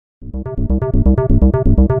Or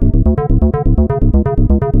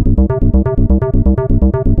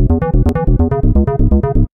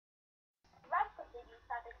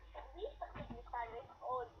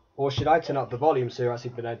should I turn up the volume so you're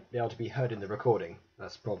actually be able to be heard in the recording?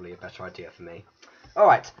 That's probably a better idea for me.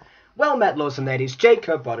 Alright, well met lords and ladies,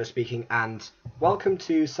 Jacob Butter speaking, and welcome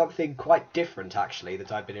to something quite different actually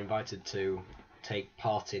that I've been invited to take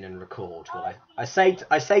part in and record. Well, I say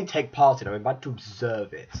take part in, I'm invited to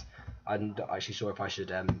observe it. I'm not actually sure if I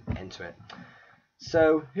should enter it.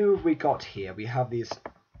 So, who have we got here? We have these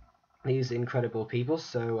incredible people,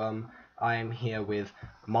 so I am here with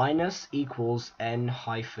minus equals n-i-g-h-t-z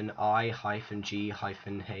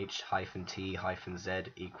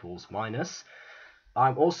equals minus.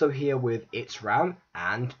 I'm also here with ItsRam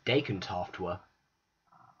and Dacontaftw.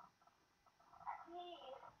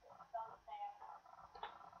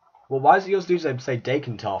 Well, why does yours do say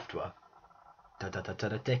Dacontaftw?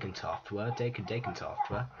 Dacontaftw,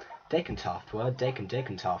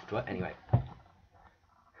 Dacontaftw. Anyway.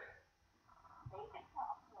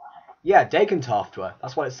 Yeah, Dacontaftw.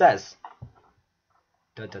 That's what it says.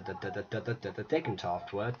 Dacontaftw.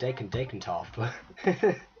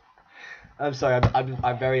 I'm sorry,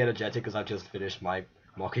 I'm very energetic because I've just finished my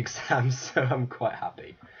mock exams, so I'm quite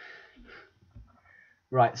happy.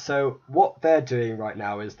 Right, so what they're doing right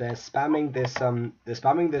now is they're spamming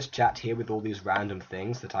this chat here with all these random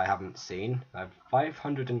things that I haven't seen. I have I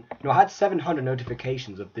had 700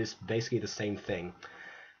 notifications of this, basically the same thing.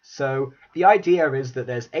 So the idea is that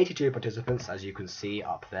there's 82 participants, as you can see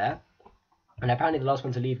up there, and apparently the last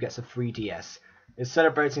one to leave gets a free DS. It's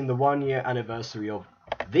celebrating the 1-year anniversary of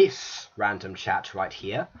this random chat right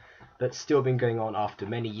here that's still been going on after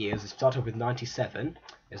many years. It started with 97,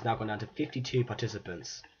 it's now gone down to 52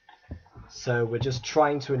 participants. So we're just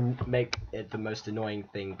trying to make it the most annoying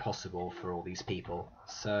thing possible for all these people.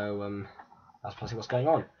 So that's possibly what's going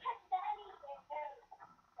on.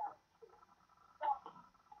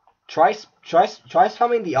 Try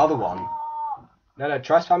spamming the other one. No,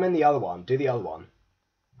 try spamming the other one. Do the other one.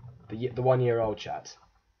 The 1-year-old chat.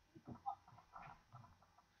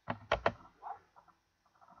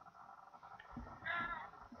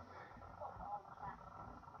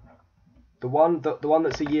 The one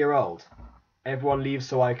that's a year old. Everyone leaves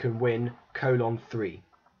so I can win, :3.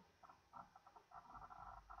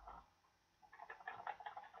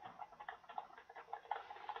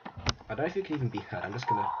 I don't know if you can even be heard. I'm just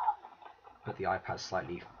gonna put the iPad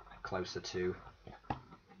slightly closer to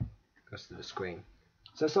the screen.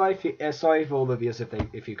 So sorry for all of you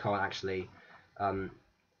if you can't actually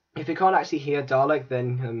hear Dalek,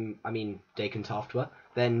 then Dacontaftw,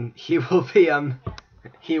 then he's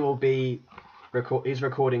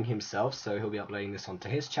recording himself, so he'll be uploading this onto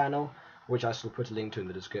his channel, which I shall put a link to in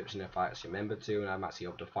the description if I actually remember to, and I'm actually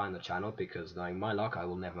able to find the channel, because knowing my luck, I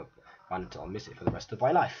will never find it. I'll miss it for the rest of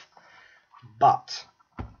my life. But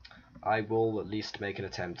I will at least make an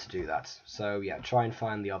attempt to do that. So yeah, try and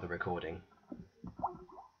find the other recording.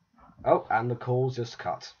 Oh, and the call's just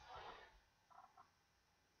cut.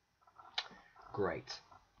 Great.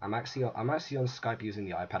 I'm actually on Skype using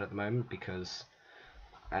the iPad at the moment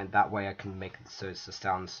and that way I can make it so it's the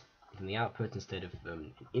sounds from the output instead of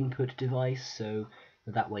an input device. So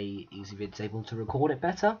that way it's able to record it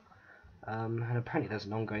better. And apparently there's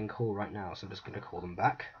an ongoing call right now, so I'm just going to call them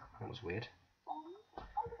back. That was weird.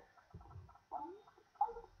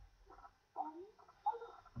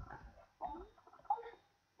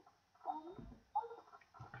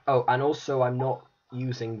 Oh, and also I'm not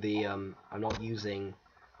using the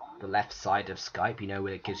left side of Skype,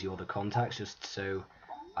 where it gives you all the contacts, just so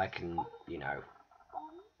I can,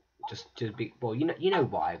 just to be, well, you know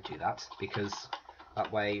why I do that, because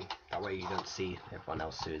that way you don't see everyone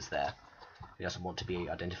else who is there. Who doesn't want to be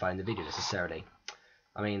identified in the video necessarily.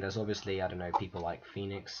 I mean, there's obviously, I don't know, people like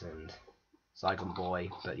Phoenix and Zygon Boy,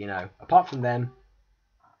 but apart from them,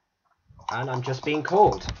 and I'm just being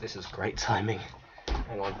called. This is great timing.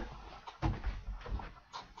 Hang on.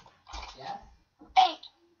 Yeah? Hey,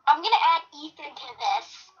 I'm gonna add Ethan to this.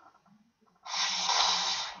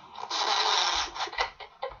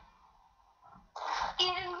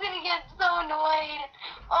 Ethan's gonna get so annoyed.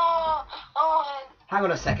 Oh. Hang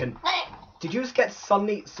on a second. Hey. Did you just get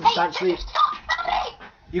substantially? Hey, stop.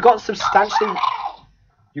 You got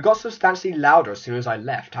substantially louder as soon as I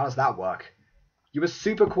left. How does that work? You were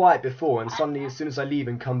super quiet before, and suddenly, as soon as I leave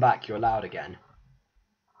and come back, you're loud again.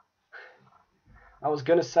 I was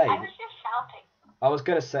gonna say,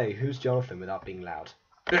 who's Jonathan without being loud?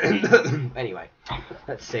 Anyway,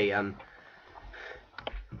 let's see.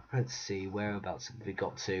 Whereabouts have we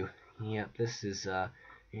got to? Yep, this is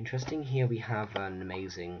interesting. Here we have an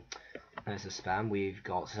amazing There's a spam. We've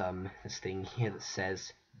got this thing here that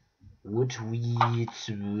says would we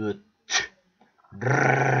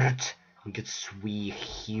gets we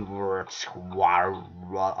hear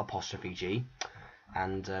apostrophe G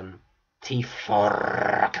and T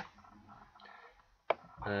for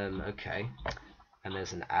okay, and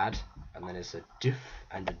there's an ad, and then there's a diff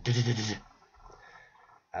and a d,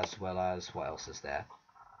 as well as what else is there?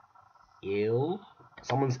 Ill.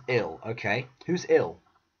 Someone's ill. Okay, who's ill?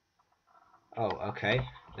 Oh, okay.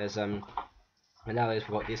 There's and now we've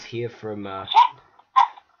got this here from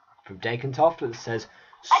Dacontaftw that says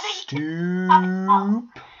stoop.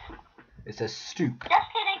 It says stoop.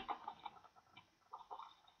 Just kidding.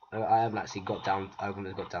 I haven't actually got down. I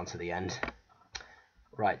haven't got down to the end.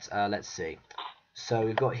 Right. Let's see. So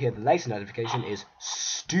we've got here the latest notification is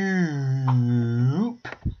stoop.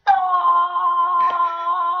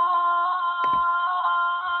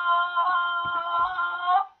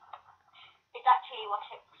 It's actually what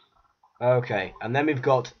it is. Okay, and then we've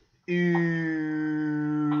got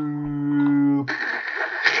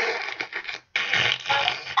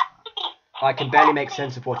I can barely make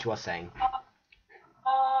sense of what you are saying. Okay.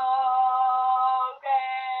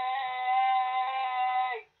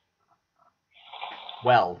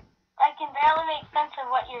 Well. I can barely make sense of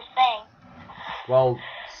what you're saying. Well,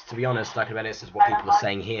 to be honest, I can barely sense of what people are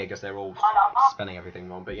saying here because they're all spelling everything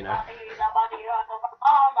wrong. But you know.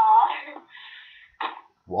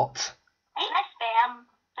 What? I spam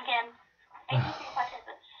again.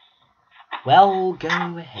 Well, go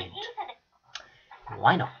ahead.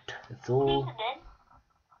 Why not? It's all.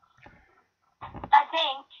 I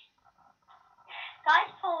think guys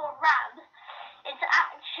for RAM. It's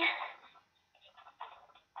actually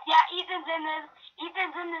yeah. Ethan's in this.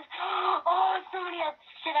 Ethan's in this. Oh, somebody else.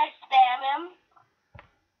 Should I spam him?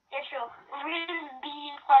 Yeah, sure.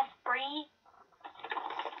 Frisbee plus 3.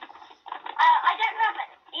 I don't know if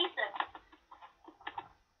Ethan.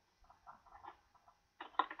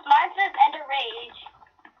 Mine says EnderRage.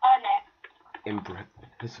 Oh no.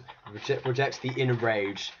 Rejects the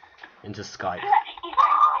EnderRage into Skype.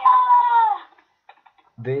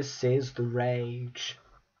 This is the rage.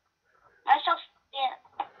 I shall spam.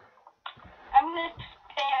 I'm gonna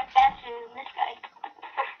spam faster than this guy.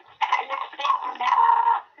 I'm gonna spam now.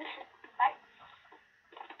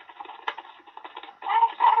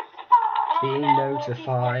 Being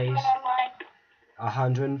notified.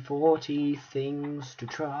 140 things to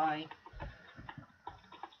try.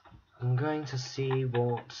 I'm going to see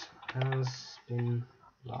what has been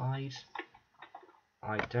lied.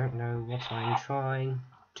 I don't know what I'm trying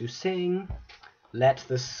to sing. Let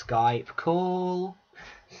the Skype call.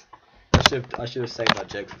 I should have saved that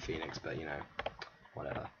joke for Phoenix, but you know,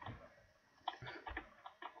 whatever.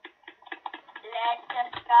 Let the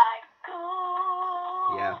Skype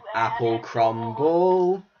call. Yeah, apple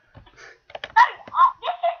crumble.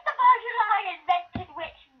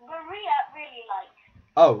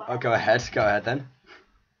 Oh, go ahead then.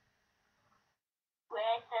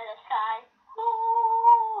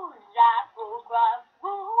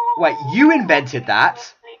 Wait, you invented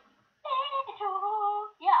that?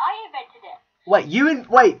 Yeah, I invented it. Wait,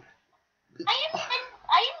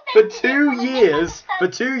 For 2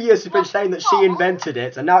 years you've been saying that she invented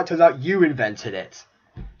it, and now it turns out you invented it.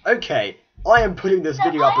 Okay, I am putting this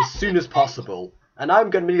video up as soon as possible, and I'm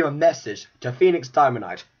going to leave a message to Phoenix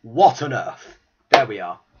Diamonite. What on earth? There we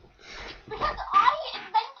are. Because I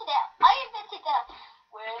invented it. I invented it.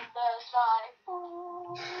 With the sky.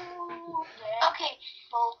 Okay.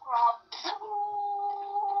 Full crop.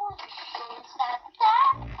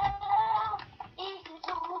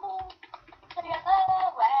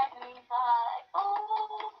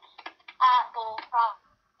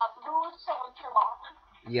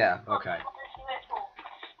 Yeah, okay.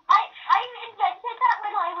 I invented that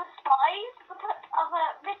when I was 5 because of a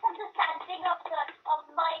misunderstanding of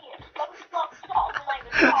my SpongeBob song when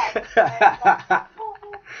I was 5.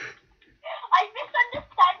 I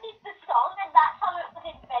misunderstood the song and that's how it was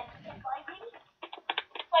invented by me.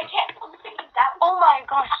 So I kept on singing that. Oh my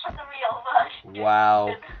gosh, the real version.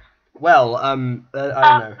 Wow. Well, I don't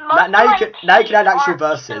know. Now you can add actual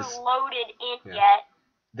verses. Loaded in yet.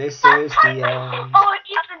 This is the end. Oh,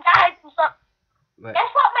 Ethan died and stuff. Guess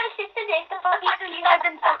what my sister did? The fuck Ethan died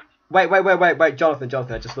and stuff. Wait, Jonathan,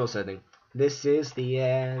 I just thought something. This is the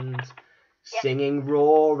end. Yep. Singing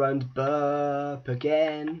roar and burp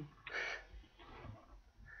again.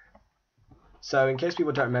 So, in case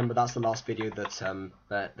people don't remember, that's the last video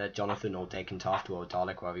that Jonathan or Dacontaftw or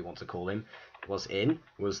Dalek, whatever you want to call him, was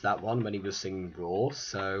that one when he was singing roar.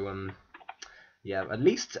 So, yeah, at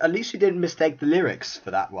least you didn't mistake the lyrics for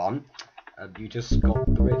that one. You just got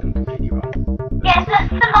the algorithm completely wrong. Yeah, that's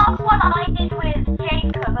the last one I did with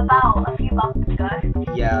Jacob about a few months ago.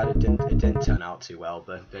 Yeah, it didn't turn out too well,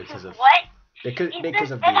 but because of What?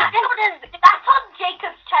 because of the That's on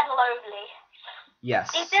Jacob's channel only.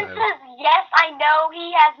 yes. Ethan says yes, I know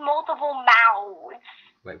he has multiple mouths.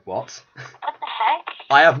 Wait, what? What the heck?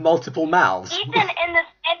 I have multiple mouths. Ethan in this.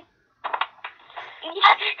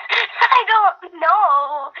 I don't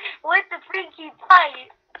know what the freaky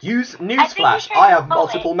type. Newsflash! I have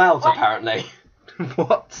multiple mouths apparently.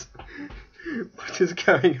 What? What is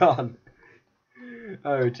going on?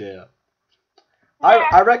 Oh dear.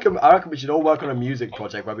 I reckon we should all work on a music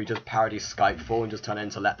project where we just parody Skype and just turn it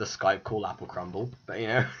into Let the Skype Call Apple Crumble. But you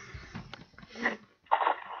know.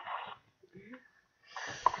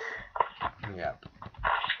 Yep.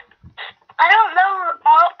 I don't know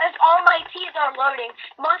if all my T's are loading.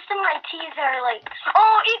 Most of my T's are like,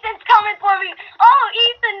 oh, Ethan's coming for me. Oh,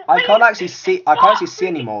 Ethan. I can't actually see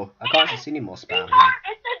any more. I can't actually see any more spam. It's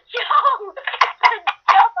a joke. It's a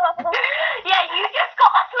joke. Yeah, you just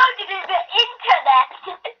got uploaded to the internet.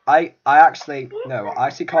 I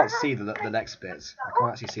actually can't see the next bits. I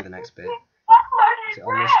can't actually see the next bit. Is it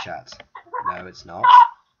on this chat? No, it's not.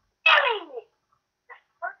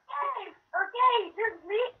 Okay, just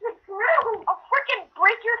leave the group. I'll freaking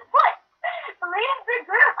break your foot. Leave the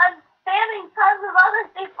group. I'm spamming tons of other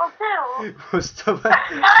people too.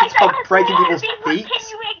 Stop breaking people's feet.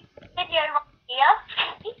 Video here.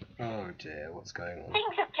 Oh dear, what's going on?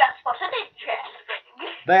 Things have just gotten interesting.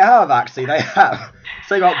 They have actually. They have.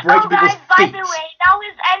 So about breaking people's feet. By the way, that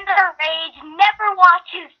was EnderRage. Never watch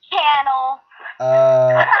his channel.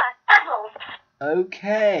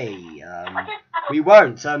 Okay. We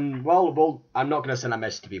won't. Well, I'm not gonna send that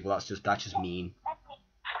message to people. That's just mean.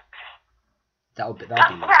 That'll be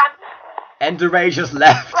mean. EnderRage just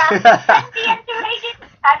left.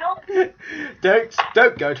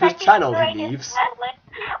 Don't go to his channel. He leaves.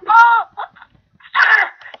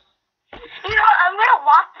 You know, I'm gonna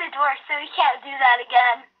lock the door so he can't do that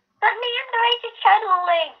again. Let me EnderRage's channel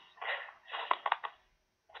link.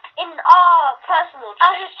 In personal.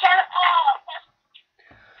 His channel.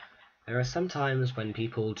 There are some times when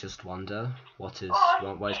people just wonder what is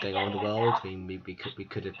going on in the world. I mean, we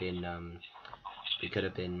could have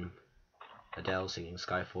been Adele singing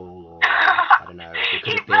Skyfall, or I don't know. We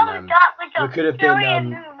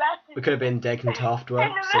could have been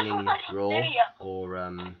Dacontaftw singing Raw, or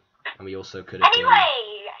and we also could have been.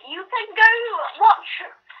 Anyway, you can go watch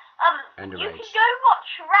EnderRage. You can go watch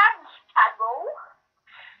Ram's channel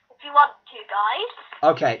if you want to, guys.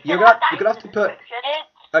 Okay, you're gonna have to put.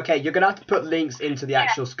 Okay, you're gonna have to put links into the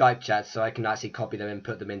actual Skype chat so I can actually copy them and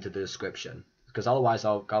put them into the description. Because otherwise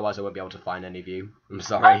I won't be able to find any of you. I'm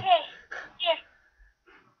sorry. Okay. Yeah.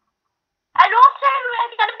 And also,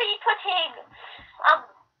 I'm gonna be putting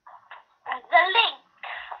the link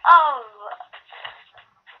of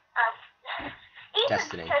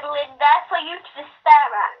Destiny in there for you to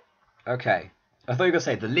stare at. Okay. I thought you were gonna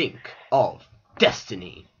say the link of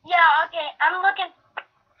Destiny. Yeah. Okay. I'm looking.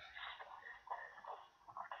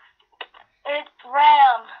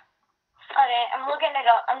 EnderRage. Okay, I'm looking it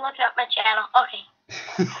up. I'm looking up my channel. Okay.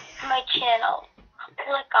 My channel.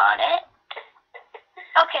 Click on it.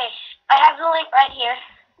 Okay, I have the link right here.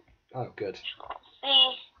 Oh, good.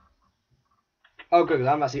 See. Oh, good. I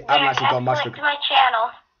haven't actually got much. To my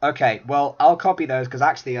channel. Okay, well, I'll copy those because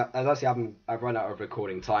actually, I've run out of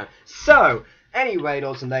recording time. So, anyway,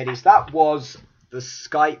 lords and ladies, that was the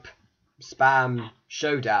Skype spam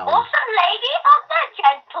showdown. Also, ladies, are there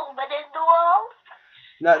gentlemen in the world?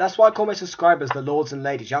 No, that's why I call my subscribers the lords and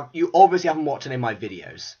ladies. You obviously haven't watched any of my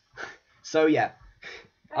videos. So yeah,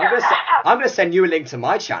 I'm gonna send you a link to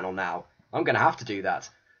my channel now. I'm gonna have to do that.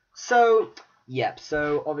 So yep.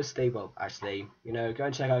 So obviously, well, actually, you know, go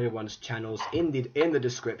and check out everyone's channels in the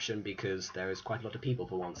description because there is quite a lot of people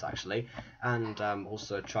for once actually, and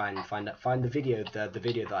also try and find the video that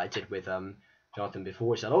I did with Jonathan before,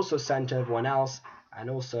 which I'll also send to everyone else,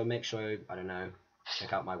 and also make sure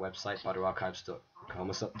check out my website butterarchives.com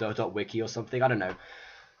or .wiki or something. I don't know.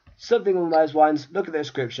 Something along those lines. Look at the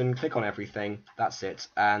description, click on everything. That's it.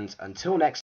 And until next